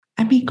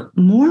make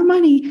more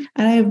money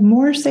and I have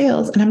more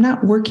sales and I'm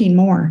not working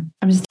more.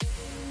 I'm just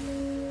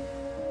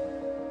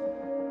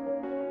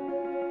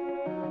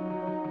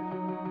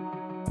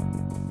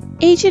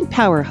Agent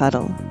Power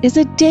Huddle is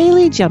a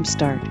daily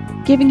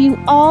jumpstart, giving you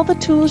all the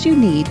tools you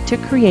need to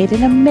create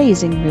an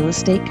amazing real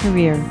estate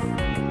career.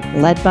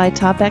 Led by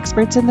top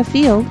experts in the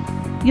field,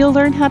 you'll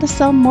learn how to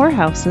sell more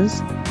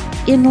houses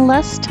in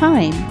less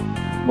time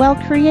while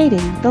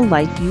creating the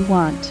life you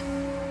want.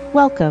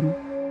 Welcome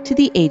to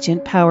the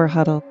Agent Power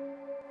Huddle.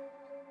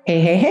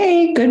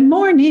 Hey, good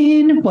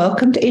morning.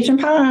 Welcome to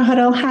Agent Power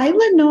Huddle. Hi,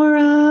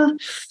 Lenora.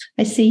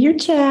 I see your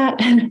chat.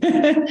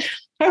 Hi,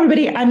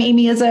 everybody. I'm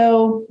Amy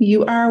Izzo.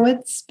 You are with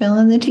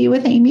Spillin the Tea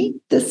with Amy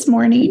this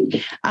morning.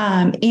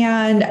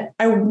 And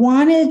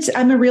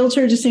I'm a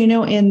realtor, just so you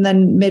know, in the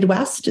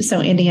Midwest,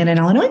 so Indiana and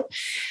Illinois.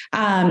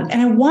 And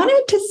I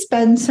wanted to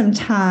spend some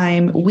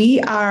time. We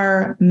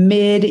are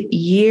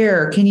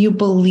mid-year. Can you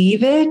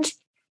believe it?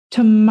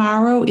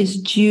 Tomorrow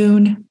is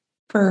June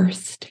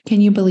 1st. Can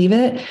you believe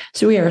it?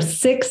 So we are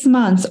 6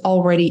 months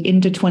already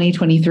into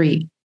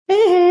 2023.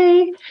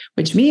 Hey,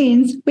 which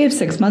means we have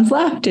 6 months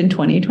left in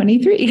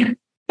 2023.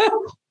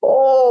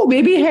 Oh,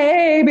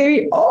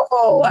 maybe,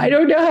 oh, I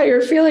don't know how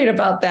you're feeling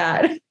about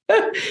that.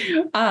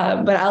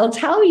 But I'll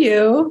tell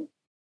you,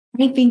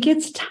 I think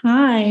it's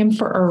time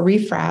for a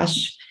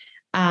refresh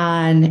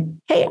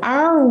on, hey,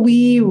 are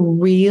we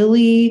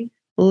really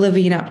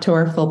living up to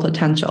our full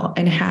potential?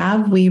 And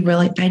have we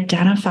really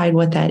identified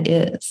what that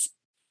is?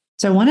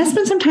 So I want to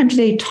spend some time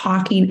today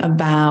talking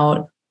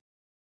about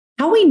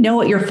how we know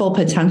what your full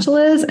potential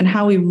is and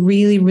how we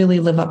really, really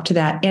live up to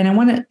that. And I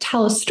want to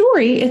tell a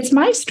story. It's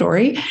my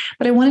story,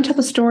 but I want to tell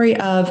the story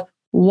of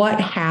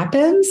what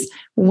happens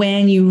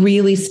when you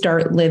really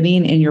start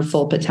living in your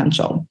full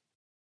potential.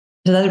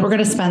 So that's what we're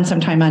going to spend some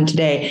time on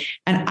today.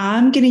 And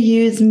I'm going to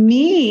use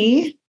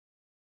me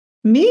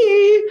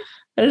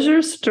as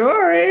your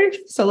story.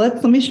 So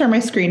let me share my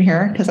screen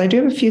here because I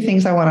do have a few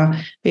things I want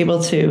to be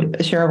able to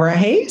share over.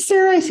 Hey,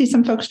 Sarah, I see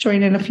some folks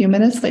join in a few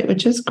minutes late,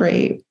 which is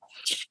great.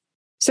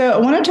 So I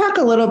want to talk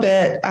a little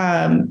bit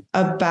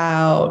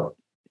about,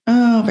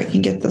 if I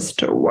can get this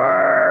to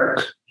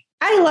work.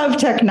 I love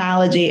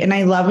technology and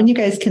I love when you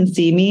guys can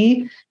see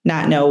me,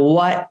 not know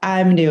what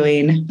I'm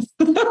doing.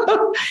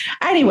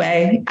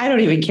 Anyway, I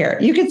don't even care.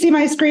 You can see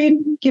my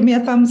screen. Give me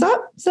a thumbs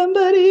up.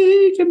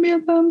 Somebody give me a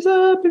thumbs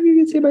up if you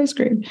can see my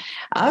screen.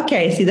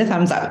 Okay, see the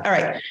thumbs up. All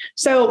right.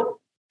 So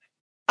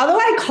although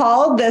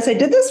I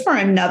did this for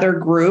another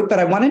group, but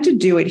I wanted to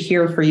do it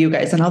here for you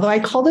guys. And although I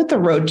called it the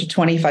road to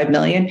 25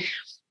 million,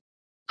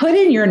 put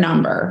in your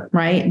number,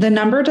 right? The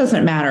number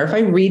doesn't matter. If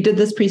I redid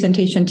this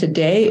presentation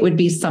today, it would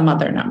be some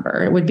other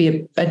number. It would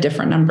be a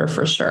different number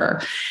for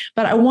sure.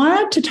 But I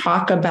wanted to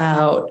talk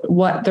about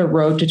what the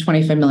road to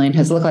 25 million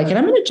has looked like. And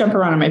I'm going to jump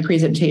around in my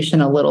presentation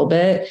a little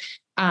bit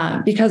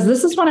because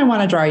this is what I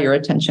want to draw your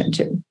attention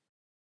to.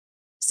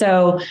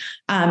 So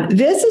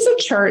this is a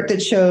chart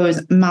that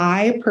shows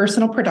my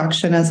personal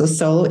production as a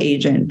solo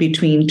agent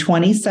between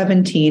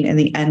 2017 and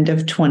the end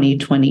of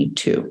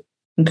 2022.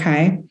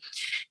 Okay.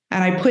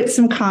 And I put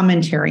some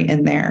commentary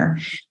in there.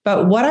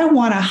 But what I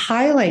want to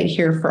highlight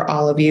here for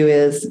all of you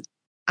is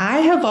I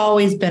have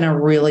always been a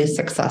really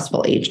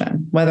successful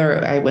agent,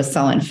 whether I was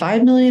selling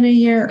 5 million a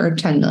year or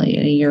 10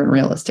 million a year in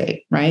real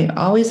estate, right?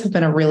 Always have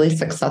been a really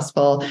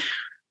successful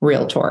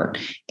realtor.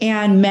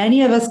 And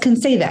many of us can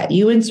say that.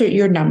 You insert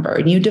your number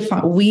and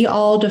we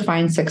all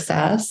define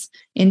success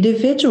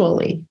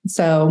individually.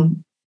 So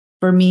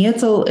for me,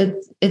 it's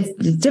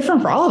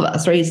different for all of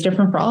us, right? It's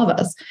different for all of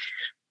us.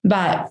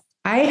 But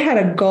I had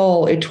a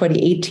goal in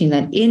 2018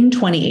 that in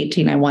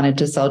 2018, I wanted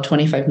to sell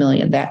 25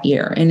 million that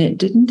year, and it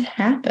didn't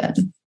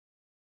happen.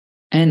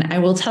 And I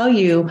will tell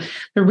you,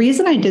 the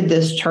reason I did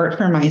this chart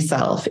for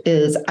myself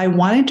is I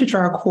wanted to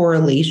draw a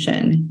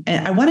correlation.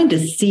 And I wanted to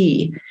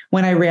see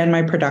when I ran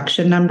my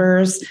production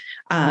numbers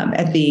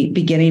at the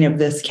beginning of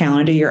this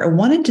calendar year, I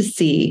wanted to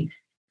see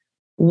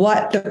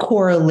what the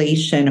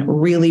correlation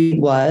really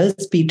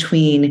was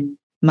between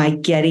my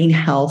getting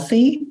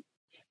healthy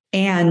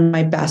and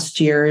my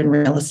best year in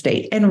real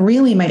estate and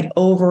really my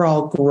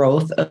overall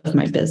growth of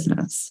my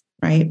business,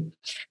 right?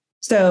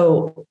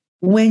 So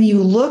when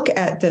you look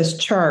at this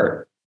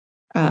chart,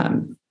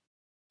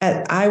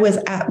 I was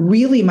at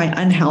really my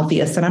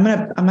unhealthiest, and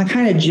I'm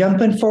kind of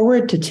jumping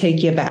forward to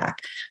take you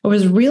back. I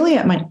was really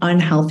at my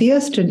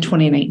unhealthiest in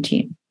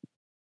 2019.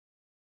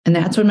 And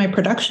that's when my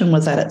production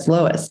was at its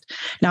lowest.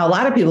 Now, a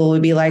lot of people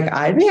would be like,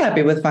 I'd be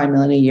happy with 5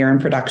 million a year in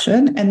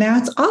production. And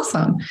that's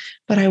awesome.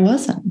 But I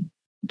wasn't.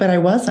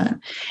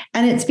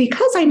 And it's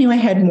because I knew I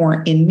had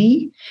more in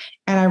me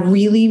and I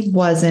really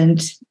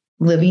wasn't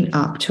living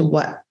up to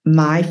what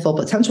my full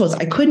potential was.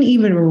 I couldn't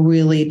even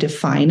really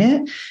define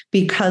it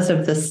because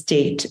of the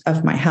state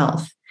of my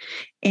health.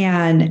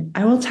 And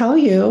I will tell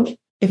you,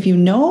 if you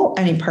know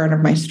any part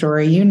of my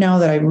story, you know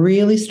that I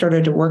really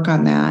started to work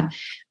on that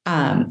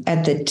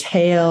at the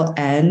tail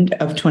end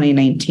of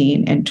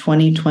 2019 and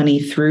 2020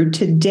 through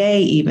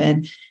today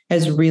even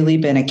has really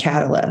been a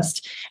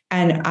catalyst.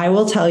 And I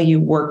will tell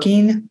you,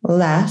 working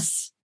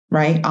less,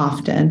 right?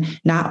 Often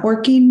not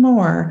working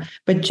more,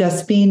 but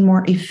just being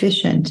more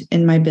efficient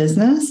in my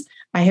business.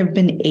 I have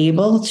been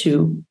able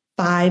to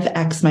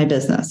 5x my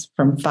business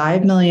from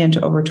 5 million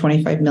to over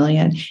 25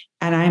 million.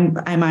 And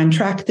I'm on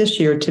track this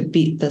year to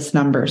beat this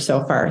number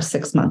so far,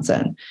 6 months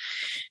in.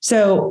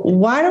 So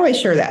why do I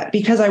share that?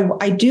 Because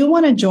I do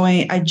want to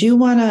join. I'm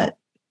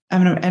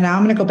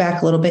going to go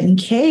back a little bit in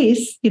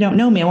case you don't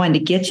know me. I wanted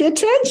to get your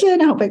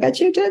attention. I hope I got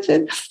your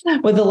attention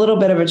with a little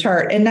bit of a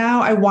chart. And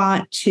now I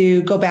want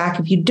to go back.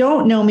 If you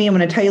don't know me, I'm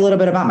going to tell you a little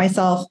bit about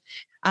myself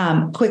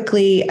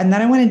quickly. And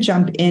then I want to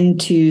jump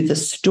into the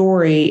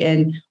story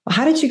and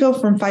how did you go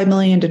from 5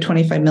 million to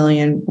 25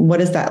 million?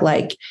 What is that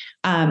like?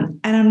 And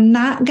I'm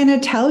not going to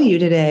tell you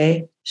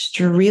today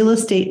real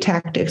estate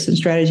tactics and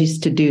strategies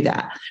to do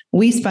that.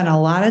 We spent a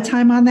lot of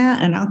time on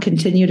that, and I'll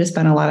continue to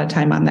spend a lot of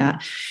time on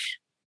that.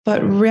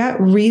 But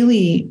that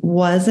really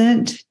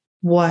wasn't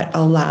what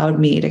allowed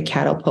me to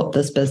catapult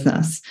this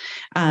business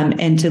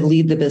and to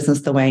lead the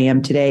business the way I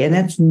am today. And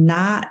that's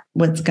not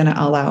what's going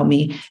to allow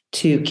me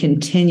to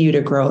continue to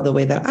grow the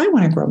way that I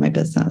want to grow my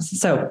business.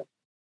 So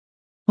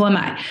who am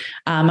I?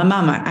 I'm a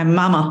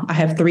mama. I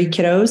have 3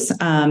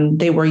 kiddos.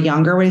 They were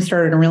younger when I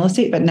started in real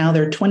estate, but now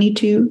they're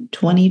 22,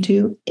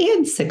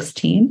 and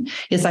 16.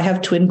 Yes, I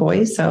have twin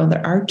boys. So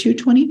there are 2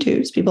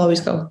 22s. People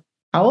always go,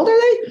 how old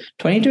are they?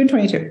 22 and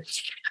 22.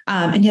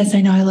 And yes,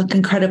 I know I look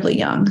incredibly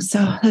young, so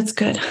that's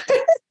good.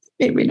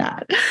 Maybe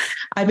not.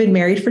 I've been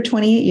married for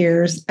 28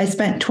 years. I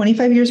spent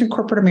 25 years in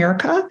corporate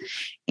America.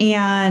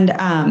 And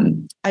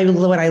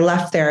when I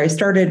left there, I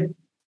started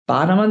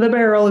bottom of the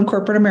barrel in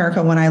corporate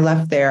America. When I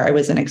left there, I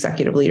was in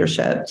executive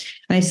leadership.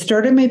 And I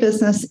started my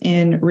business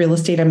in real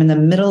estate. I'm in the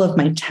middle of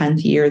my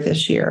 10th year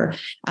this year.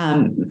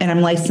 And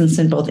I'm licensed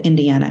in both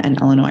Indiana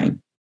and Illinois.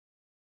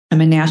 I'm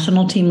a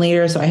national team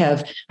leader, so I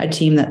have a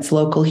team that's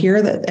local here,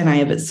 and I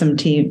have some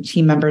team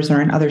members that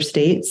are in other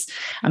states.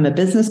 I'm a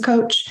business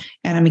coach,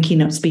 and I'm a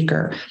keynote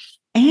speaker.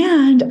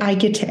 And I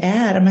get to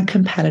add, I'm a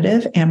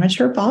competitive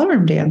amateur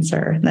ballroom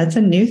dancer. That's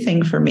a new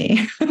thing for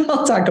me.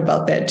 I'll talk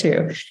about that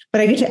too.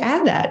 But I get to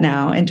add that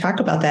now and talk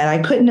about that. I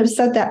couldn't have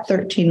said that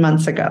 13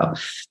 months ago.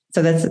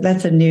 So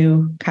that's a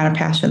new kind of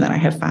passion that I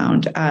have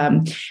found.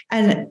 And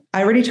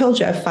I already told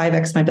you I've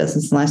 5x my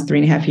business in the last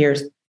 3.5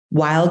 years.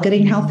 While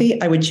getting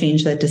healthy, I would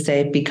change that to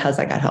say, because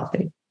I got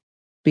healthy.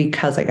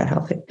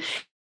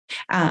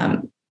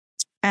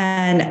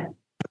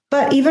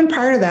 But even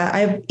prior to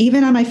that,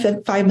 even on my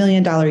 $5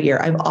 million year,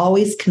 I've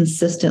always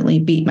consistently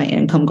beat my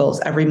income goals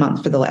every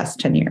month for the last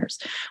 10 years.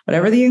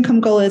 Whatever the income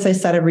goal is, I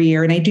set every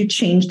year, and I do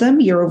change them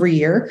year over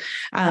year.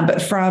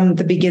 But from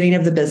the beginning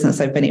of the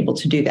business, I've been able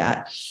to do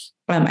that.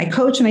 I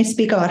coach and I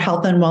speak about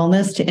health and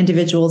wellness to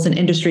individuals in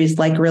industries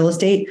like real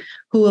estate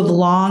who have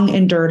long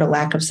endured a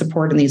lack of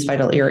support in these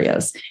vital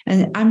areas.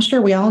 And I'm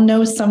sure we all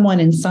know someone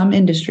in some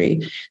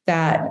industry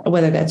that,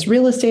 whether that's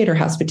real estate or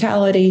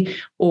hospitality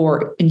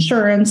or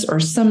insurance or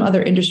some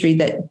other industry,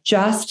 that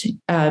just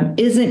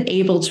isn't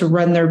able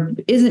to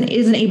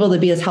isn't able to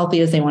be as healthy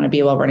as they want to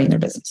be while running their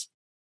business.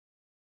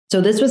 So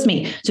this was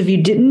me. So if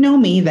you didn't know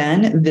me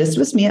then, this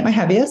was me at my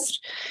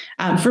heaviest.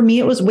 For me,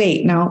 it was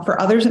weight. Now,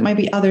 for others, it might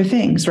be other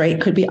things, right?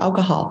 It could be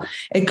alcohol.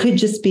 It could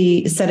just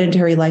be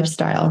sedentary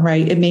lifestyle,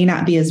 right? It may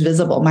not be as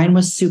visible. Mine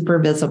was super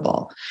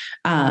visible.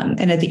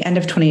 And at the end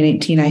of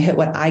 2019, I hit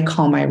what I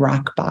call my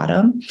rock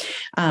bottom.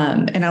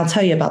 And I'll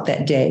tell you about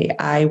that day.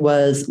 I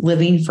was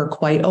living for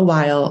quite a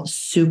while,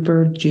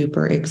 super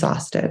duper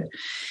exhausted.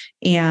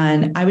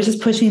 And I was just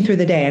pushing through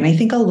the day. And I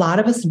think a lot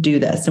of us do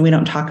this and we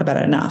don't talk about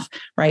it enough,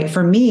 right?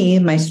 For me,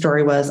 my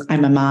story was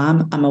I'm a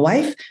mom, I'm a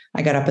wife.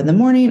 I got up in the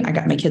morning. I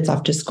got my kids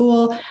off to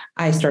school.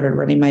 I started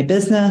running my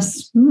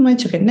business. I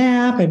took a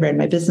nap. I ran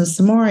my business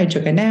some more. I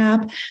took a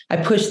nap. I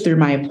pushed through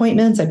my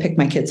appointments. I picked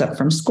my kids up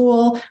from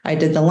school. I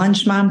did the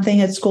lunch mom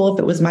thing at school. If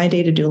it was my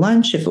day to do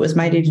lunch, if it was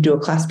my day to do a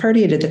class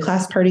party, I did the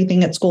class party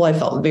thing at school. I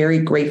felt very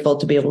grateful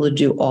to be able to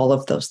do all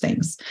of those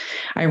things.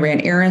 I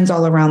ran errands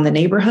all around the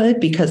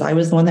neighborhood because I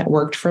was the one that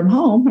worked from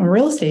home. I'm a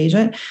real estate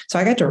agent. So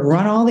I got to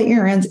run all the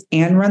errands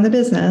and run the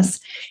business.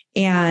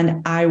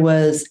 And I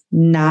was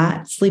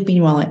not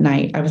sleeping well at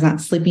night. I was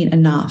not sleeping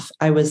enough.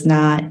 I was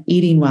not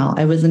eating well.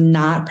 I was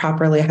not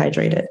properly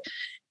hydrated.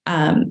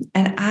 And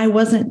I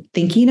wasn't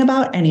thinking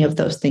about any of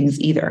those things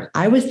either.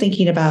 I was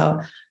thinking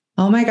about,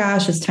 oh my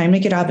gosh, it's time to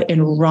get up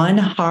and run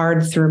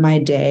hard through my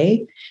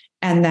day.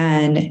 And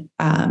then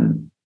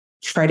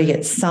try to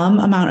get some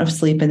amount of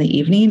sleep in the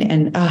evening.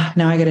 And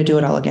now I got to do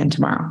it all again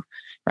tomorrow.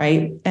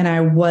 Right. And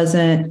I was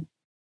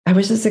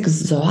just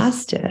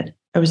exhausted.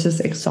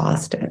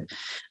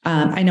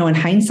 I know in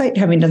hindsight,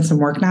 having done some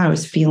work now, I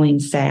was feeling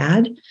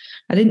sad.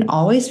 I didn't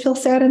always feel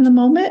sad in the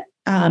moment.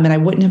 And I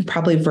wouldn't have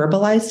probably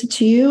verbalized it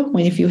to you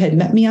if you had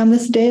met me on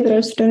this day that I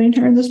was standing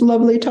here in this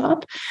lovely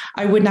top.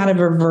 I would not have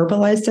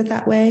verbalized it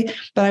that way,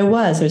 but I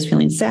was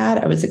feeling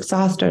sad. I was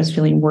exhausted. I was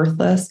feeling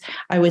worthless.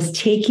 I was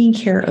taking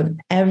care of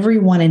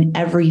everyone and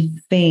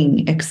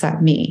everything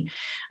except me.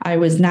 I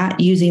was not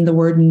using the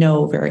word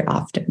no very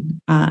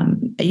often.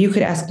 You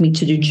could ask me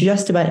to do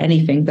just about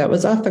anything that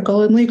was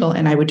ethical and legal,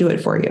 and I would do it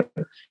for you.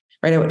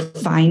 right? I would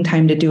find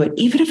time to do it,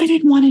 even if I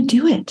didn't want to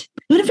do it,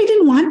 even if I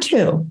didn't want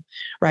to,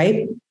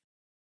 right?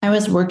 I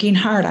was working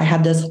hard. I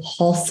had this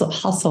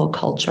hustle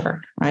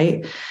culture,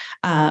 right?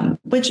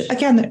 Which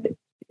again,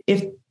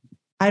 if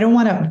I don't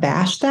want to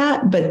bash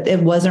that, but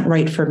it wasn't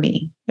right for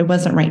me. It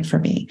wasn't right for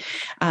me.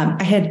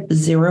 I had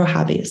zero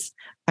hobbies.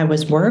 I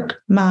was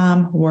work,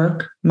 mom,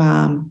 work,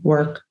 mom,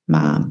 work,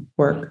 mom,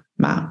 work,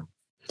 mom.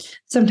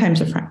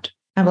 Sometimes a friend.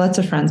 I have lots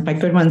of friends. My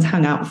good ones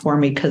hung out for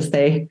me because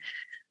they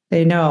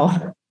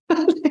know,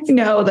 they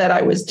know that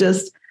I was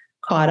just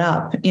caught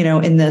up,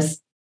 in this,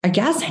 I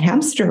guess,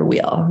 hamster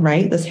wheel,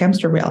 right? This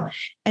hamster wheel,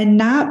 and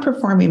not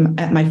performing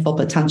at my full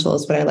potential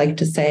is what I like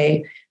to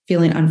say,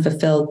 feeling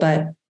unfulfilled.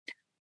 But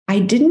I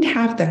didn't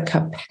have the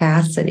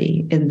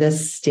capacity in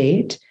this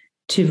state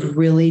to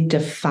really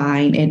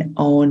define and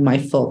own my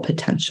full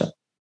potential.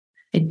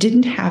 I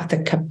didn't have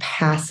the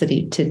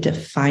capacity to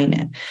define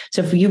it.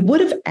 So if you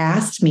would have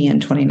asked me in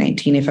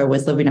 2019 if I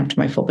was living up to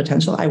my full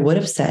potential, I would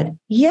have said,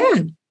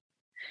 yeah.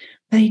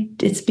 But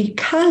it's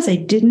because I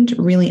didn't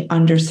really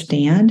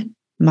understand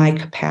my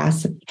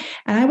capacity.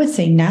 And I would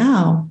say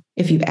now,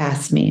 if you've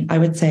asked me, I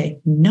would say,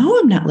 no,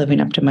 I'm not living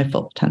up to my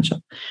full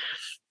potential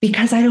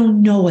because I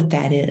don't know what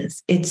that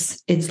is.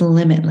 It's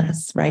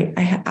limitless, right?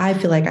 I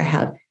feel like I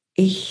have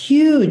a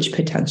huge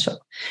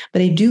potential,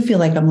 but I do feel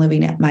like I'm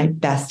living at my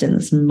best in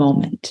this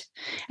moment.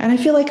 And I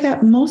feel like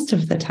that most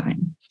of the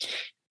time.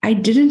 I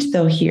didn't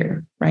though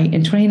here, right?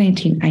 In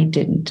 2019, I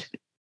didn't.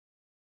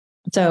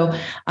 So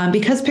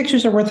because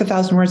pictures are worth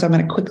 1,000 words, I'm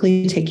going to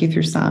quickly take you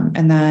through some.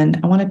 And then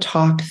I want to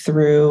talk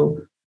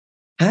through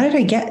how did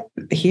I get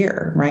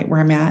here, right? Where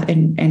I'm at.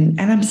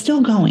 And I'm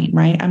still going,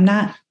 right? I'm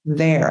not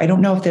there. I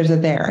don't know if there's a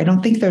there. I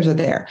don't think there's a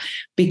there.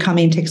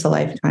 Becoming takes a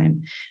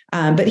lifetime.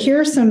 But here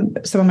are some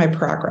of my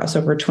progress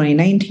over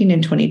 2019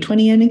 and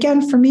 2020. And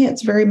again, for me,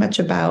 it's very much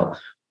about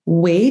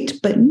weight,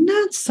 but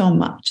not so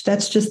much.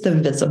 That's just the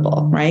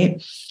visible,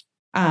 right?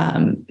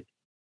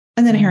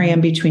 And then here I am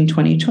between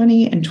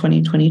 2020 and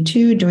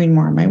 2022, doing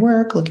more of my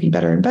work, looking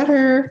better and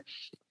better.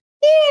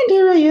 And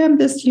here I am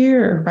this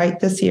year, right?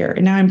 This year.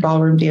 And now I'm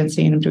ballroom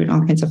dancing and I'm doing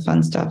all kinds of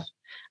fun stuff.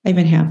 I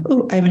even have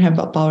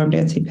ballroom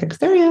dancing pics.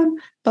 There I am,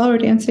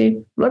 ballroom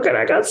dancing. Look at,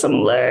 I got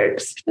some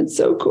legs. It's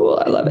so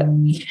cool. I love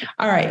it.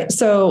 All right.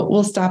 So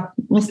we'll stop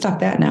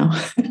that now.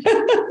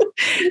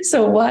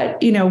 So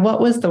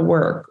what was the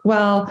work?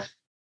 Well,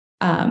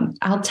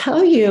 I'll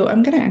tell you,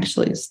 I'm going to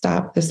actually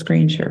stop the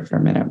screen share for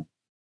a minute.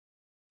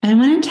 And I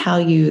want to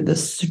tell you the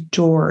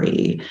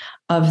story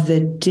of the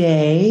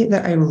day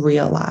that I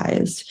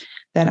realized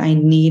that I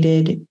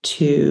needed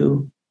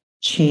to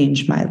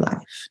change my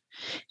life.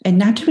 And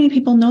not too many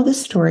people know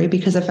this story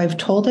because if I've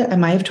told it, I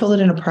might have told it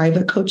in a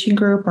private coaching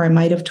group, or I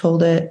might have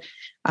told it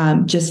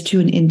just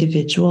to an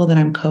individual that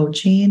I'm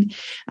coaching.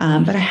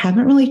 But I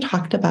haven't really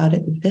talked about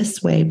it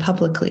this way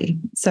publicly.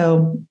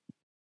 So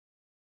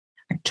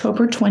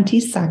October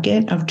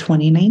 22nd of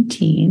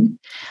 2019,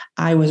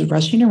 I was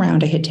rushing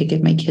around. I had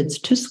taken my kids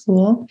to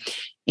school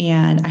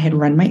and I had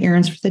run my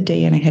errands for the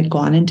day and I had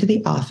gone into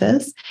the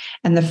office.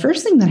 And the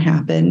first thing that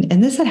happened,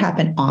 and this had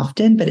happened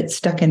often, but it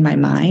stuck in my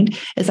mind,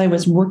 is I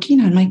was working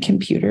on my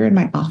computer in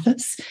my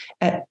office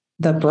at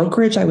the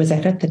brokerage I was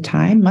at the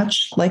time,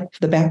 much like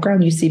the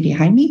background you see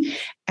behind me.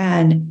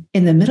 And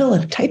in the middle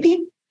of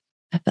typing,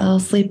 I fell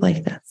asleep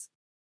like this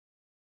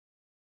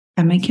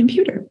on my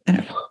computer.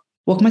 And I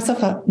woke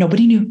myself up.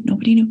 Nobody knew.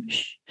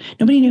 Shh.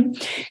 Nobody knew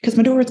because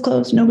my door was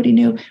closed. Nobody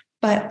knew.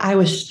 But I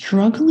was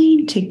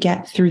struggling to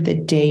get through the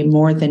day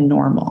more than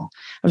normal.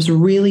 I was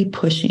really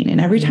pushing.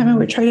 And every time I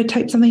would try to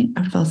type something,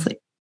 I would fall asleep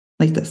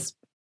like this.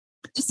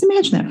 Just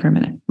imagine that for a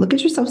minute. Look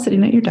at yourself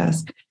sitting at your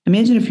desk.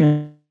 Imagine if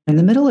you're in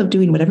the middle of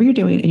doing whatever you're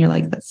doing and you're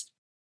like this.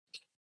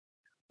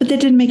 But that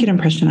didn't make an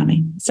impression on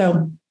me.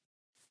 So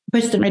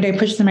pushed through my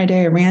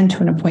day. I ran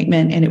to an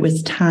appointment and it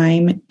was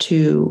time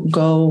to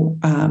go.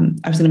 I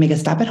was going to make a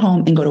stop at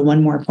home and go to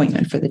one more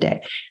appointment for the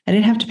day. I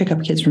didn't have to pick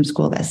up kids from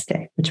school this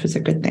day, which was a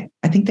good thing.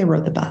 I think they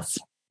rode the bus.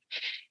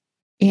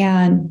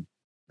 And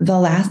the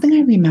last thing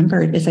I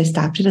remembered is I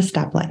stopped at a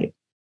stoplight.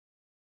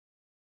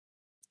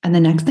 And the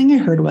next thing I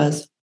heard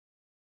was,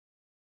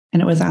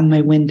 and it was on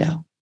my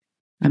window.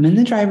 I'm in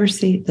the driver's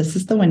seat. This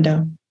is the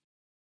window.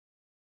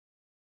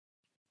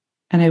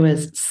 And I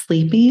was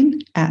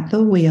sleeping at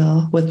the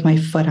wheel with my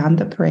foot on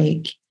the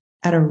brake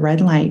at a red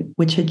light,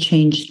 which had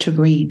changed to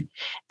green.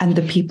 And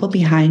the people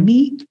behind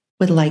me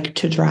would like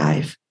to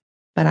drive,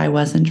 but I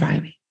wasn't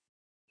driving.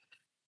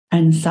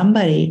 And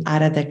somebody,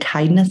 out of the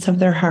kindness of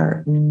their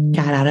heart,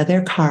 got out of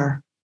their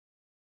car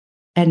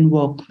and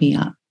woke me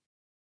up.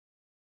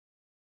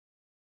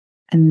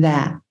 And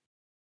that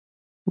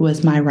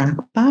was my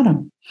rock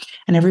bottom.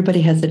 And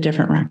everybody has a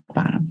different rock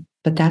bottom,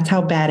 but that's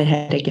how bad it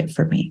had to get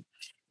for me.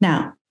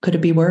 Now, could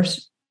it be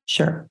worse?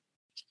 Sure.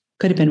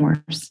 Could have been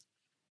worse.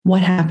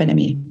 What happened to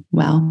me?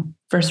 Well,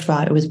 first of all,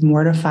 I was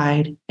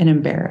mortified and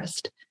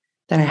embarrassed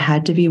that I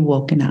had to be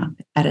woken up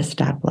at a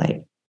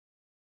stoplight.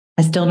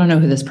 I still don't know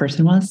who this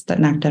person was that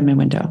knocked on my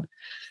window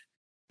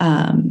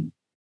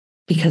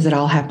because it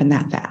all happened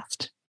that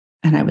fast.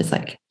 And I was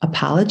like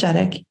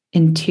apologetic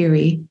and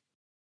teary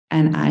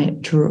And I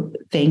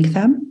thanked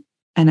them,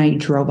 and I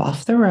drove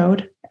off the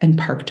road and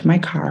parked my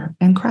car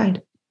and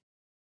cried.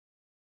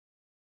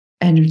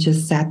 And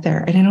just sat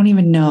there. And I don't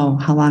even know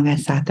how long I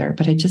sat there,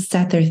 but I just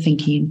sat there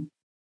thinking,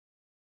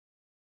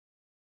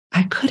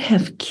 I could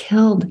have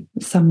killed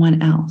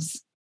someone else.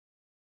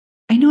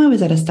 I know I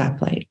was at a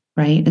stoplight,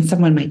 right? And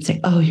someone might say,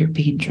 oh, you're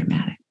being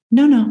dramatic.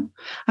 No,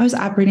 I was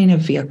operating a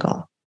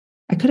vehicle.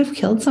 I could have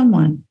killed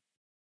someone.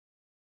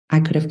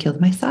 I could have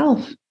killed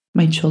myself.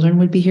 My children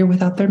would be here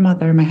without their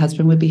mother. My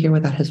husband would be here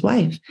without his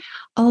wife.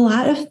 A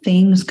lot of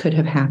things could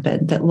have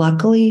happened that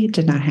luckily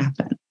did not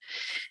happen.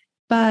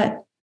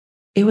 But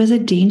it was a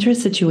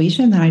dangerous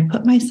situation that I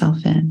put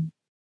myself in.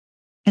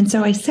 And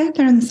so I sat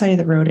there on the side of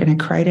the road and I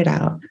cried it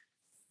out.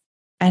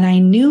 And I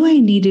knew I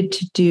needed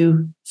to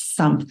do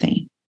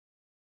something.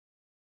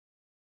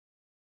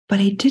 But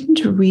I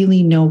didn't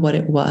really know what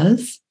it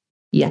was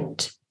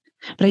yet.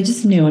 But I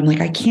just knew, I'm like,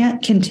 I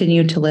can't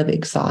continue to live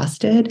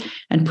exhausted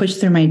and push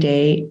through my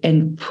day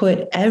and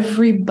put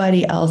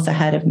everybody else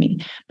ahead of me.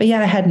 But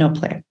yet I had no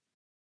plan.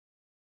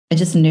 I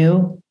just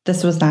knew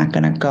this was not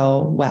going to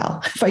go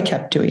well if I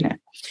kept doing it.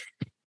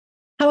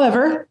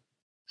 However,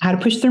 I had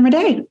to push through my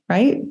day,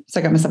 right?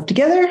 So I got myself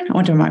together. I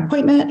went to my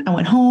appointment. I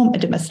went home. I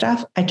did my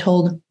stuff. I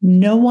told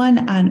no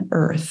one on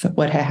earth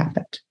what had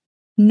happened.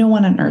 No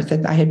one on earth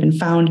that I had been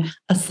found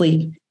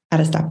asleep at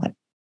a stoplight.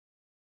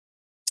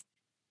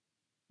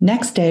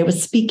 Next day, I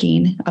was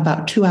speaking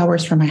about 2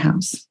 hours from my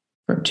house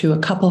to a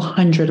couple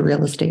hundred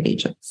real estate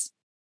agents.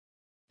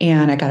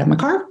 And I got in my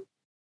car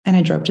and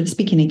I drove to the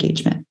speaking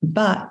engagement.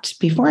 But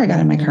before I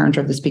got in my car and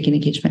drove the speaking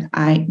engagement,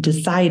 I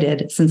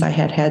decided, since I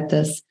had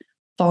this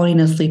falling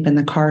asleep in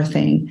the car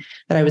thing,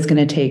 that I was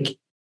going to take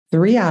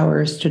 3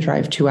 hours to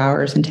drive 2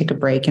 hours and take a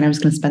break. And I was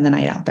going to spend the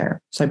night out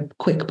there. So I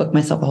quick booked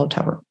myself a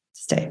hotel room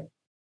to stay,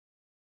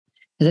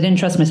 because I didn't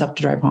trust myself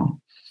to drive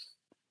home.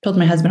 Told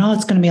my husband, oh,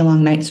 it's going to be a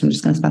long night, so I'm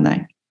just going to spend the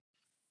night.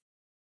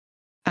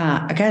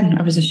 Again,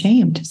 I was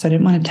ashamed, so I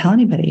didn't want to tell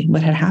anybody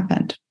what had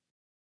happened.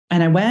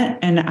 And I went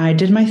and I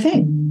did my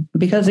thing,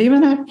 because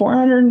even at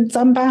 400 and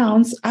some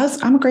pounds,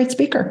 I'm a great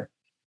speaker.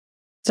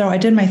 So I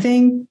did my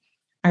thing.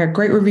 I got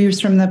great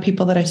reviews from the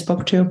people that I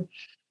spoke to.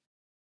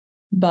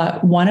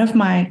 But one of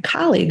my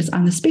colleagues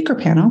on the speaker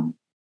panel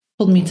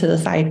pulled me to the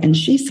side and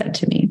she said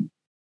to me,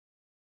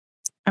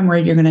 I'm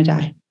worried you're going to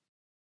die.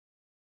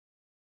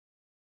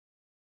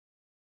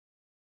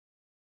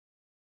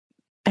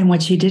 And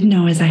what she didn't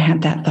know is I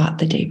had that thought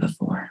the day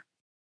before.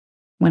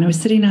 When I was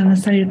sitting on the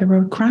side of the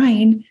road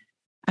crying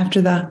at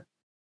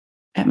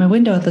my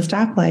window at the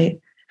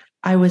stoplight,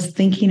 I was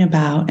thinking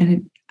about,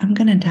 and I'm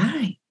going to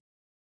die.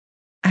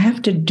 I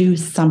have to do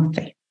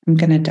something. I'm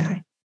going to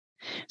die.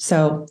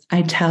 So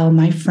I tell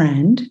my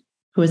friend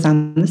who is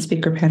on the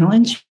speaker panel,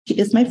 and she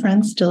is my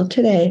friend still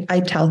today. I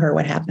tell her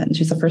what happened.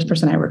 She's the first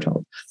person I ever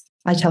told.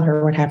 I tell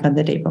her what happened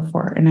the day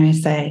before. And I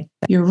say,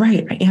 you're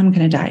right. I am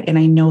going to die. And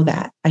I know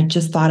that. I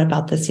just thought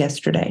about this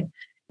yesterday.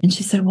 And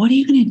she said, what are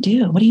you going to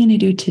do? What are you going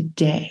to do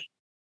today?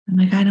 I'm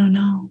like, I don't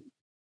know.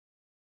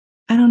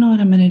 I don't know what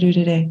I'm going to do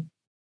today.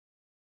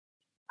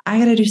 I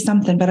got to do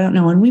something, but I don't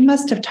know. And we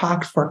must have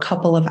talked for a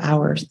couple of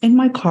hours in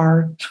my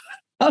car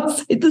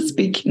outside the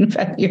speaking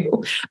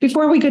venue.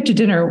 Before we got to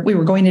dinner, we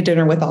were going to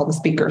dinner with all the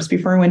speakers.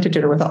 Before I went to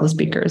dinner with all the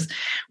speakers,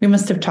 we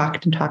must have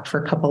talked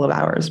for a couple of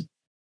hours.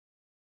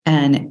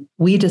 And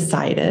we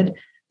decided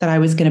that I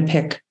was going to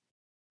pick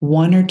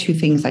one or two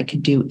things I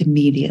could do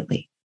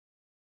immediately.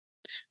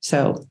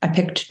 So I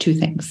picked two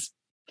things.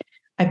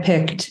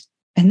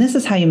 And this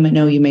is how you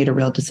know you made a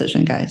real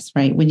decision, guys,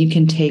 right? When you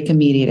can take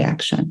immediate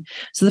action.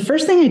 So the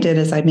first thing I did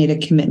is I made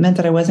a commitment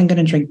that I wasn't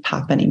going to drink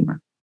pop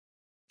anymore.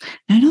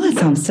 And I know that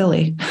sounds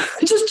silly.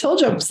 I just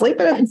told you I'm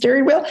sleeping at the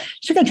steering wheel.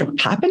 You're going to drink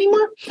pop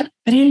anymore? But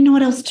I didn't know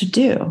what else to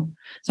do.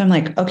 So I'm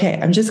like, okay,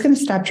 I'm just going to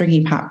stop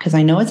drinking pop because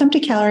I know it's empty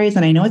calories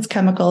and I know it's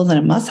chemicals and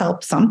it must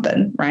help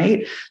something,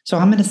 right? So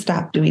I'm going to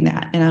stop doing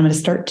that. And I'm going to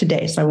start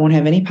today. So I won't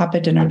have any pop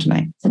at dinner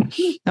tonight.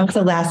 That was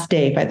the last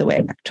day, by the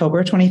way,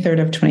 October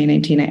 23rd of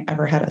 2019, I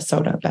ever had a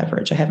soda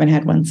beverage. I haven't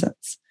had one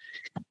since.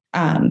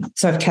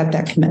 So I've kept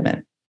that commitment.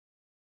 And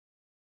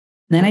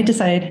then I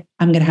decided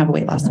I'm going to have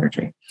weight loss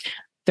surgery.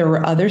 There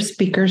were other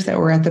speakers that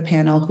were at the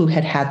panel who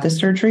had the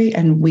surgery,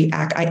 and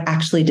I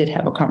actually did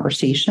have a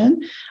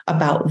conversation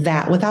about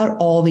that without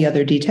all the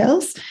other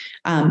details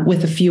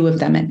with a few of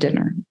them at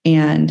dinner.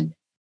 And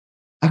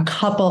a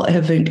couple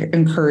have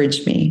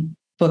encouraged me,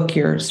 book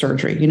your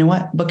surgery. You know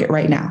what? Book it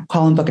right now.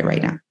 Call and book it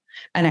right now.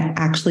 And I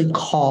actually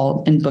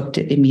called and booked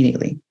it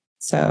immediately.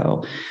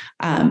 So,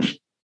 and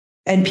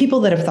people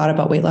that have thought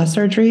about weight loss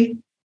surgery,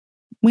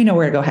 we know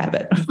where to go have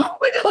it.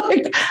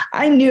 Like,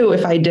 I knew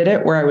if I did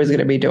it where I was going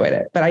to be doing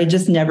it, but I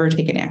just never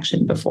taken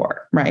action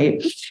before,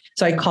 right?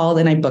 So I called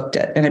and I booked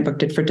it, and I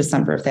booked it for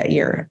December of that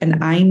year.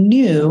 And I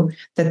knew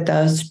that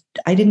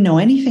I didn't know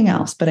anything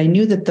else, but I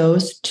knew that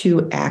those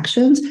two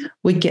actions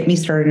would get me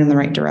started in the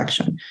right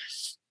direction.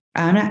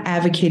 I'm not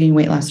advocating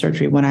weight loss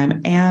surgery. What I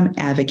am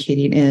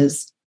advocating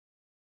is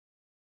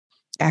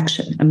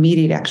action,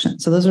 immediate action.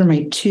 So those are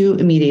my two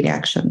immediate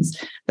actions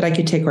that I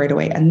could take right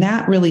away. And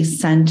that really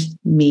sent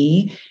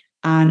me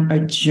on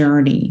a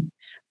journey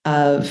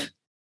of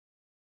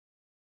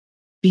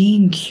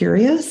being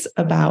curious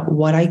about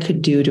what I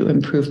could do to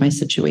improve my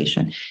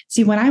situation.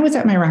 See, when I was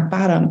at my rock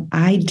bottom,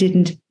 I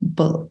didn't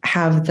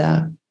have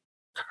the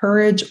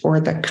courage or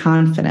the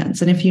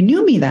confidence. And if you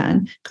knew me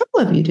then, a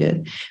couple of you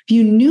did, if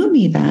you knew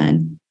me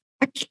then,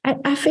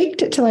 I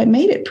faked it till I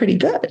made it pretty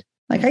good.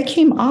 Like I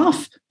came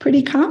off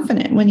pretty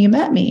confident when you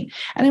met me.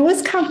 And I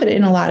was confident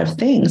in a lot of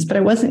things, but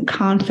I wasn't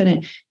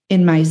confident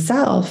in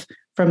myself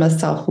from a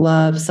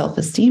self-love,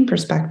 self-esteem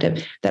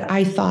perspective, that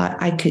I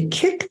thought I could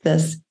kick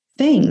this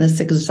thing, this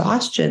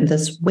exhaustion,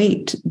 this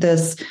weight,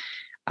 this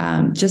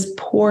just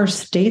poor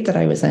state that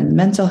I was in,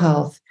 mental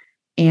health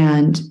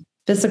and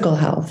physical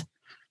health.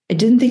 I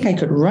didn't think I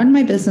could run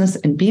my business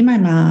and be my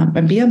mom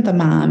and be the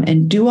mom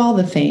and do all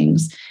the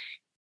things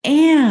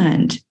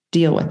and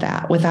deal with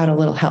that without a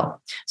little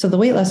help. So the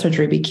weight loss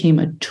surgery became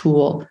a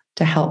tool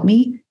to help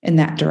me in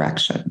that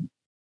direction.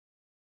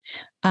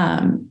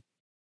 But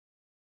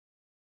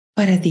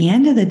at the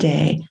end of the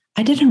day,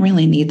 I didn't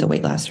really need the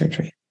weight loss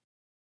surgery.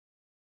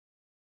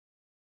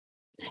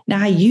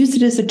 Now I used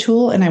it as a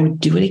tool and I would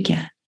do it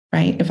again,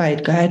 right? If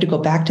I had to go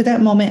back to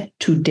that moment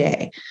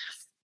today,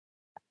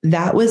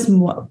 that was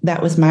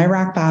my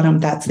rock bottom.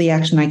 That's the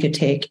action I could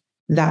take.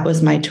 That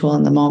was my tool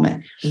in the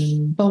moment.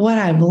 But what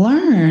I've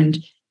learned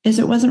is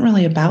it wasn't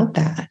really about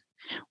that.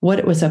 What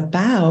it was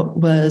about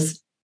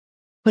was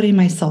putting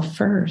myself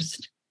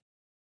first.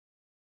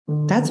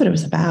 That's what it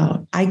was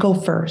about. I go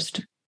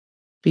first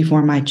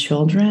before my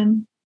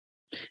children,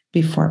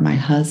 before my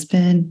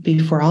husband,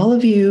 before all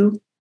of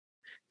you,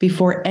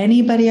 before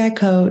anybody I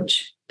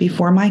coach,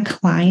 before my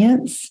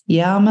clients.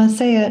 Yeah, I'm going to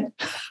say it,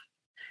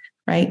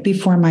 right?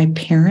 Before my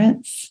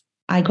parents,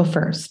 I go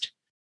first.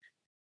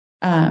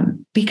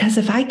 Because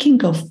if I can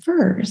go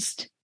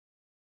first,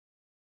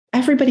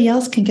 everybody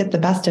else can get the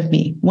best of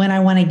me when I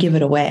want to give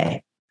it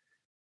away.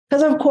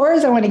 Because of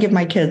course I want to give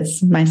my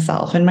kids,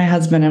 myself and my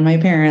husband and my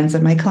parents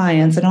and my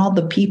clients and all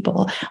the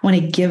people, I want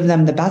to give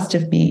them the best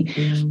of me.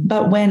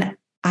 But when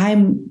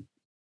I'm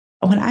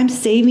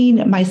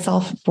saving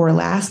myself for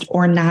last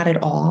or not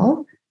at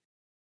all,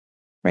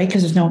 right?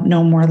 Because there's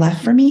no more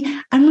left for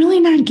me, I'm really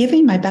not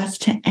giving my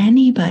best to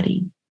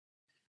anybody.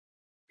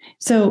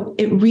 So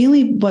it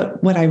really,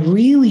 what I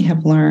really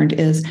have learned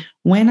is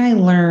when I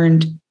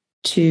learned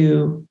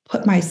to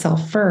put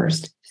myself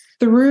first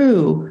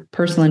through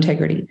personal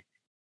integrity,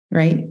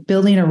 right?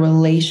 Building a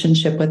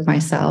relationship with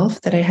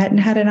myself that I hadn't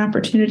had an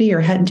opportunity or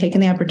hadn't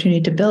taken the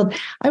opportunity to build.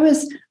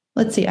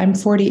 I'm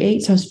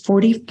 48, so I was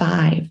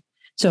 45.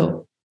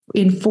 So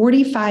in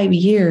 45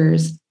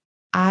 years,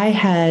 I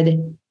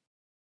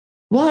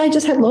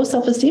just had low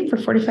self-esteem for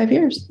 45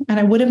 years. And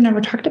I would have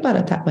never talked about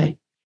it that way.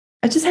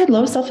 I just had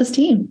low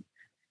self-esteem.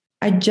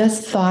 I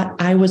just thought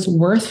I was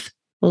worth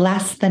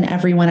less than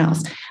everyone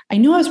else. I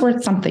knew I was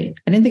worth something.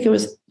 I didn't think it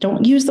was,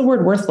 don't use the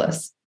word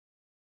worthless.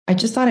 I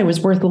just thought I was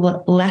worth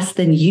less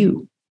than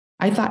you.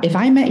 I thought if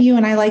I met you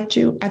and I liked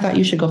you, I thought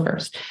you should go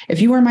first.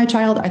 If you were my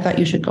child, I thought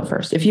you should go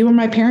first. If you were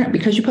my parent,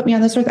 because you put me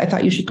on this earth, I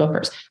thought you should go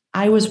first.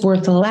 I was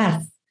worth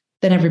less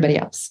than everybody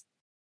else.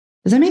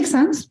 Does that make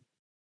sense?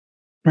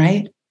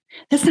 Right?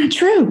 That's not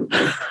true.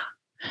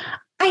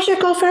 I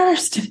should go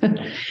first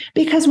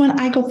because when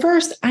I go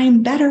first,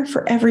 I'm better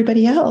for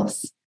everybody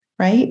else.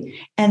 Right?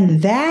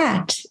 And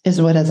that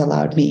is what has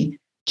allowed me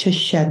to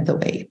shed the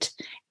weight.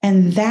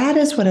 And that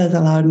is what has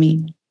allowed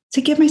me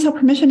to give myself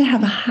permission to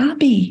have a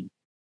hobby.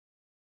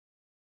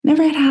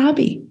 Never had a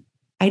hobby.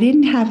 I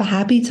didn't have a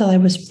hobby till I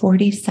was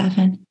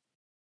 47.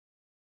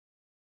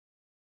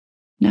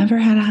 Never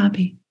had a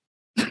hobby.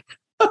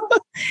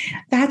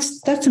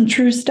 That's some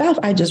true stuff.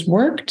 I just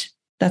worked.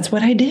 That's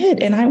what I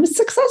did. And I was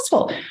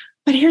successful.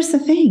 But here's the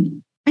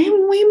thing. I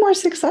am way more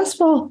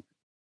successful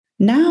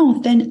now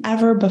than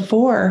ever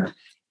before.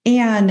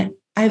 And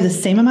I have the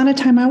same amount of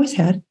time I always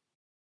had.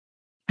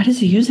 I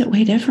just use it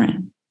way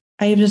different.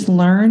 I have just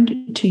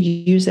learned to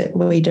use it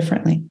way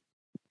differently.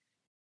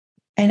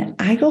 And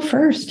I go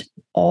first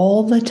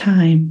all the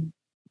time,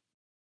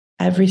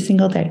 every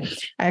single day.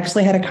 I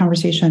actually had a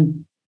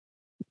conversation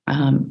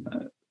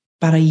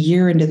about a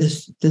year into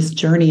this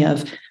journey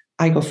of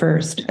I go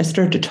first. I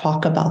started to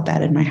talk about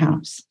that in my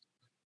house.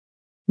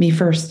 Me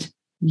first,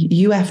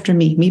 you after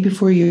me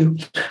before you.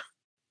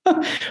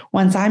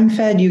 Once I'm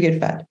fed, you get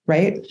fed,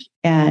 right?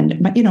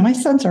 And my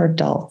sons are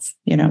adults.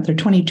 They're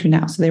 22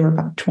 now, so they were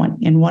about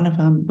 20. And one of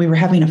them, we were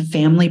having a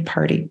family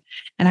party,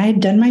 and I had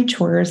done my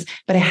chores,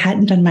 but I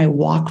hadn't done my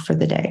walk for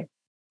the day.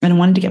 And I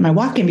wanted to get my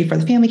walk in before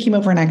the family came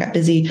over, and I got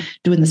busy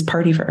doing this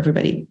party for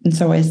everybody. And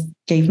so I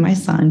gave my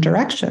son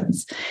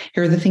directions.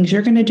 Here are the things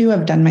you're going to do.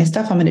 I've done my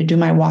stuff. I'm going to do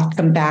my walk,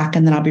 come back,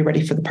 and then I'll be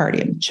ready for the party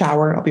and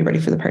shower. I'll be ready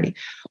for the party.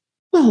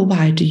 Well,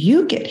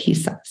 he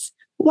says,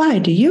 why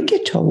do you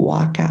get to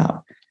walk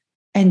out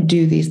and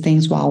do these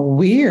things while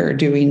we're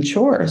doing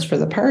chores for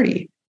the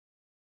party?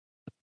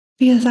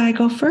 Because I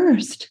go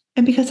first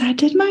and because I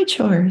did my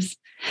chores,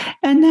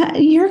 and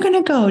that you're going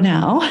to go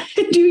now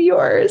and do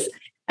yours.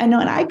 And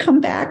when I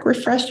come back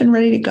refreshed and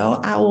ready to go,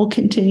 I will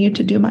continue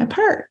to do my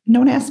part.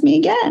 Don't ask me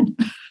again.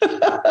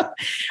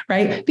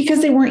 Right?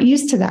 Because they weren't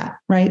used to that,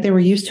 right? They were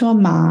used to a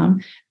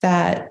mom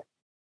that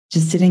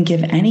just didn't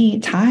give any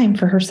time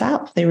for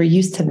herself. They were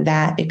used to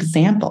that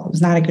example. It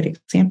was not a good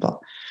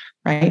example,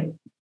 right?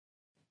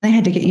 They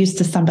had to get used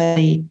to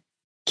somebody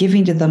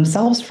giving to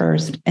themselves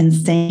first and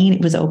saying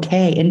it was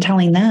okay and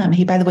telling them,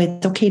 hey, by the way,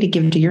 it's okay to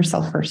give to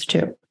yourself first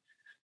too.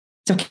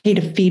 It's okay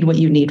to feed what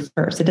you need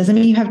first. It doesn't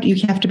mean you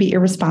have to be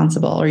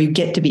irresponsible or you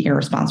get to be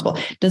irresponsible.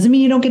 It doesn't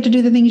mean you don't get to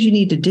do the things you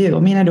need to do. I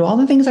mean, I do all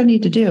the things I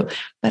need to do,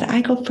 but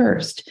I go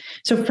first.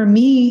 So for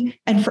me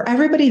and for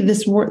everybody,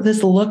 this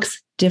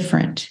looks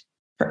different.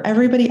 For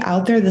everybody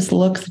out there, this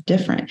looks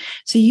different.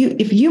 So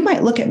if you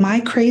might look at my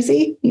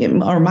crazy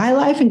or my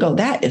life and go,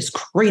 that is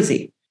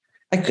crazy.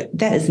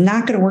 That is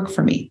not going to work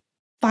for me.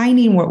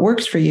 Finding what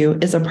works for you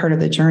is a part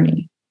of the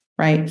journey,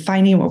 right?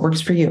 Finding what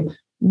works for you.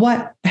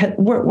 What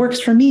works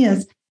for me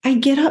is I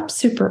get up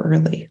super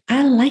early.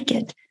 I like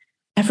it.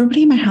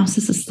 Everybody in my house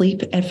is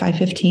asleep at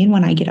 5:15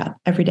 when I get up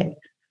every day.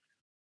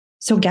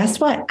 So guess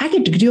what? I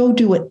get to go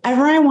do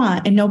whatever I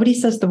want and nobody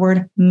says the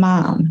word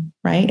mom,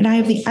 right? And I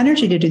have the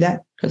energy to do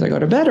that because I go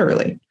to bed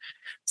early.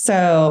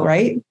 So,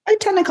 right, at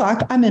 10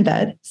 o'clock, I'm in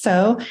bed.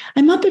 So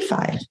I'm up at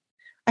 5.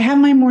 I have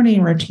my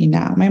morning routine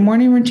now. My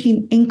morning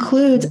routine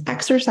includes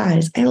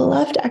exercise. I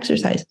love to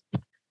exercise.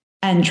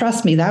 And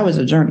trust me, that was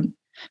a journey.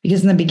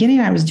 Because in the beginning,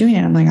 I was doing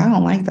it. I'm like, I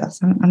don't like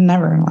this. I'm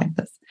never going to like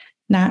this.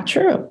 Not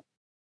true.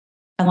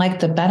 I like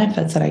the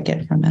benefits that I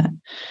get from it.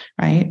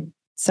 Right.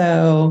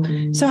 So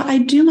I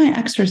do my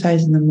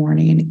exercise in the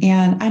morning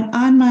and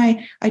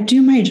I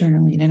do my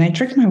journaling and I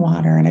drink my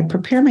water and I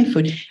prepare my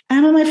food. And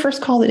I'm on my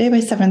first call of the day by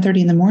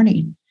 7:30 in the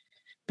morning.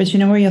 But you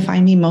know where you'll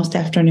find me most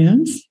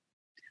afternoons?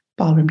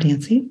 Ballroom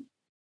dancing.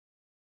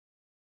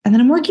 And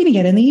then I'm working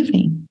again in the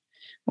evening.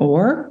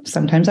 Or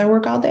sometimes I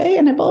work all day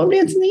and I ballroom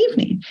dance in the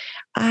evening.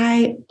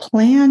 I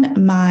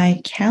plan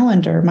my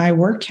calendar, my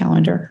work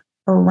calendar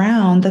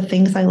around the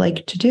things I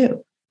like to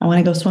do. I want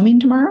to go swimming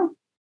tomorrow.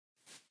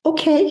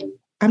 Okay,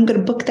 I'm going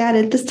to book that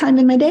at this time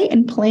in my day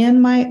and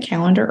plan my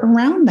calendar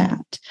around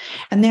that.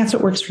 And that's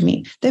what works for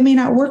me. That may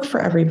not work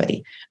for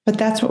everybody, but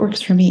that's what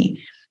works for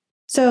me.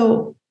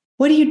 So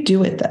what do you do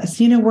with this?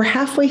 We're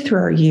halfway through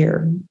our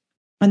year.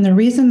 And the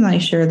reason I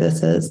share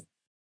this is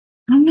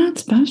I'm not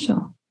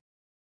special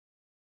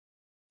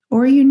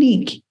or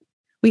unique.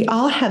 We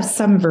all have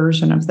some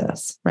version of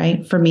this,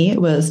 right? For me,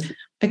 it was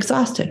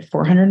exhausted,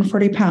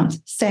 440 pounds,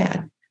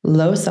 sad,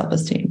 low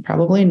self-esteem,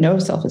 probably no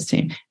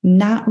self-esteem,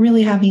 not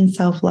really having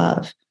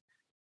self-love,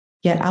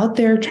 yet out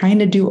there trying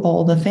to do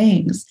all the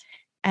things.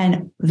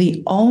 And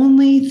the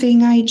only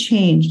thing I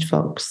changed,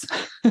 folks,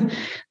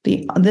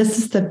 this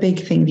is the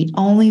big thing. The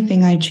only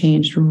thing I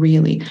changed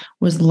really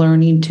was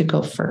learning to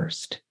go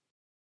first,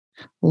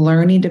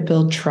 learning to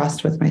build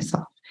trust with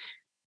myself.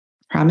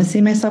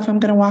 Promising myself I'm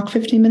going to walk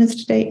 15 minutes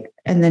today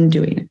and then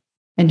doing it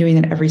and doing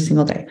it every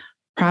single day.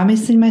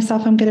 Promising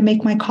myself I'm going to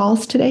make my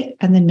calls today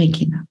and then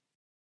making them,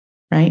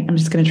 right? I'm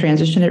just going to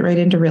transition it right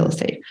into real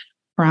estate.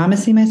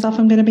 Promising myself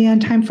I'm going to be on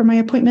time for my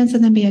appointments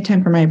and then be on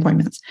time for my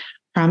appointments.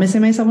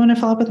 Promising myself I'm going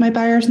to follow up with my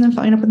buyers and then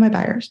following up with my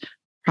buyers.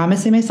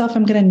 Promising myself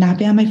I'm going to not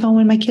be on my phone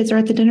when my kids are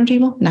at the dinner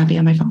table, not be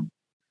on my phone,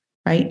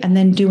 right? And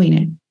then doing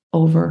it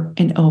over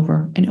and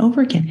over and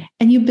over again.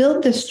 And you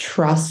build this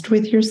trust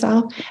with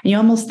yourself and you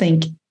almost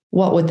think,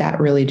 what would that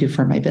really do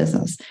for my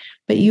business?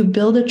 But you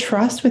build a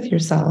trust with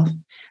yourself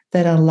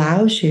that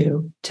allows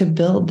you to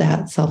build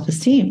that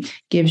self-esteem,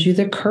 gives you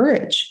the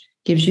courage,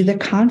 gives you the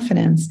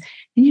confidence.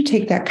 And you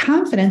take that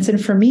confidence.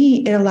 And for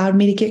me, it allowed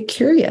me to get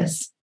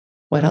curious.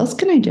 What else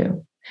can I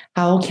do?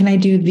 How can I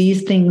do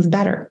these things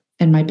better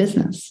in my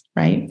business,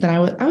 right? Then I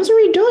was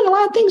already doing a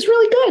lot of things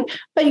really good,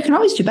 but you can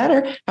always do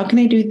better. How can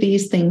I do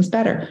these things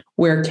better?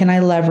 Where can I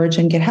leverage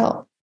and get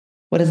help?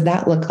 What does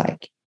that look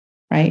like?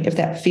 Right? If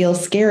that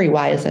feels scary,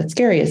 why is that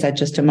scary? Is that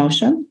just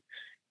emotion?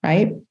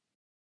 Right?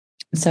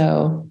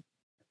 So,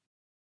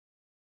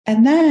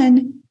 and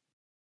then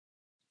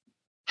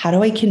how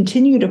do I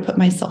continue to put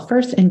myself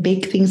first and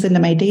bake things into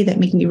my day that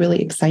make me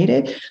really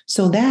excited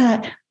so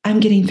that I'm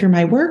getting through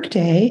my work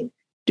day,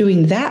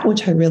 doing that,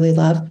 which I really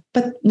love,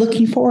 but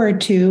looking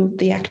forward to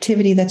the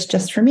activity that's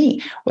just for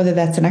me, whether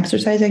that's an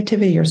exercise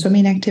activity or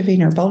swimming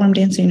activity or ballroom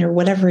dancing or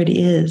whatever it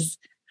is.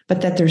 But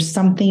that there's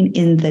something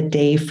in the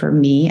day for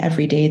me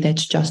every day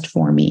that's just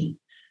for me,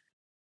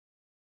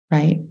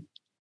 right?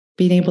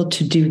 Being able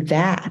to do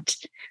that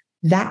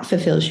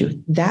fulfills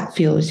you, that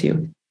fuels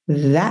you,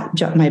 that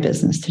jumped my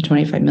business to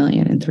 25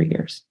 million in 3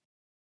 years.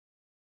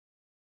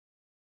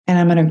 And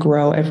I'm going to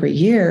grow every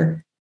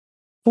year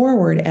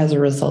forward as a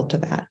result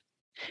of that.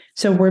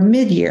 So we're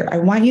mid-year. I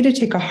want you to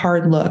take a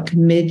hard look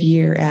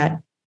mid-year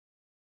at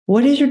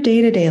what is your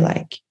day-to-day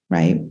like,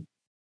 right?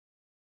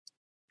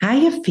 How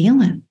you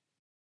feeling?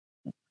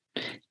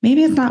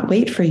 Maybe it's not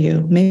weight for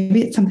you.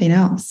 Maybe it's something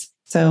else.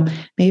 So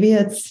maybe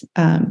it's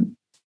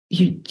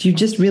you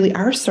just really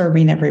are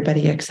serving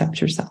everybody except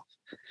yourself.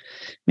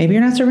 Maybe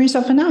you're not serving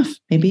yourself enough.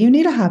 Maybe you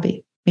need a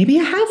hobby. Maybe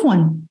you have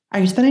one.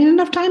 Are you spending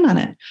enough time on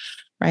it?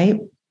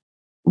 Right?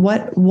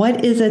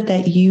 What is it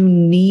that you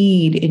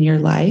need in your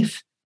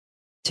life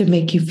to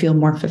make you feel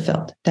more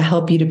fulfilled, to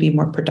help you to be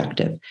more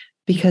productive?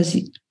 Because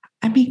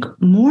I make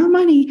more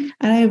money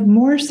and I have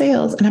more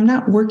sales and I'm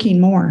not working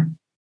more.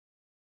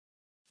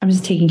 I'm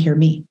just taking care of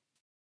me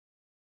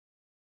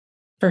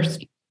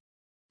first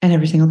and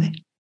every single day,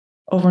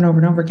 over and over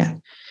and over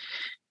again.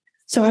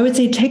 So I would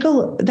say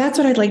that's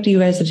what I'd like you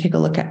guys to take a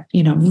look at,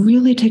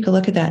 really take a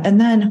look at that. And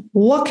then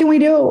what can we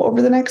do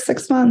over the next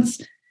 6 months?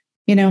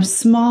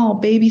 Small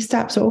baby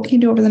steps. So what can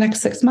you do over the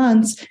next 6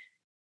 months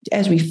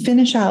as we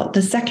finish out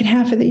the second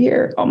half of the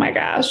year? Oh my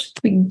gosh,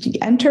 we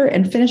enter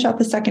and finish out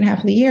the second half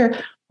of the year.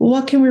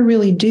 What can we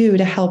really do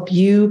to help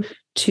you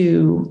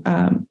to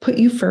put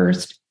you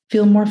first,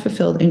 feel more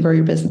fulfilled, and grow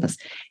your business?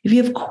 If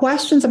you have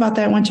questions about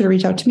that, I want you to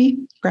reach out to me,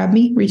 grab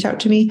me, reach out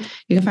to me.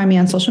 You can find me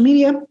on social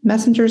media.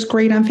 Messenger is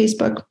great on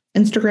Facebook,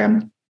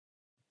 Instagram.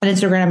 On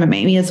Instagram, I'm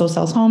Amy Izzo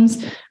Sells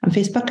Homes. On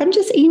Facebook, I'm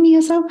just Amy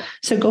Izzo.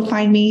 So go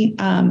find me.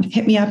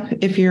 Hit me up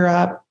if you're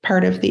a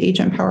part of the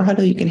Agent Power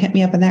Huddle. You can hit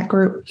me up in that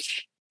group,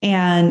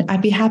 and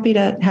I'd be happy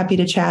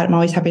to chat. I'm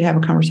always happy to have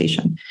a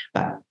conversation.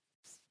 But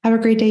have a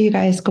great day, you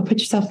guys. Go put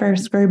yourself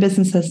first. Grow your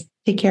businesses.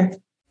 Take care.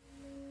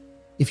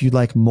 If you'd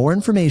like more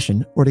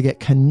information or to get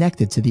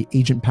connected to the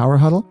Agent Power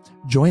Huddle,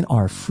 join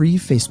our free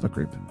Facebook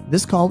group.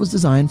 This call was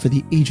designed for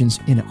the agents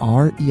in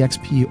our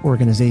EXP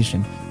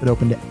organization, but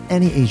open to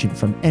any agent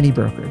from any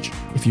brokerage.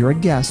 If you're a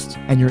guest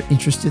and you're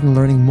interested in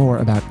learning more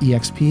about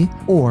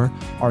EXP or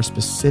our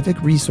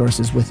specific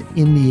resources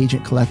within the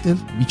Agent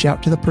Collective, reach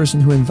out to the person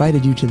who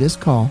invited you to this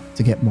call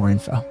to get more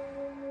info.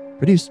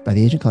 Produced by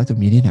the Agent Collective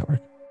Media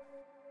Network.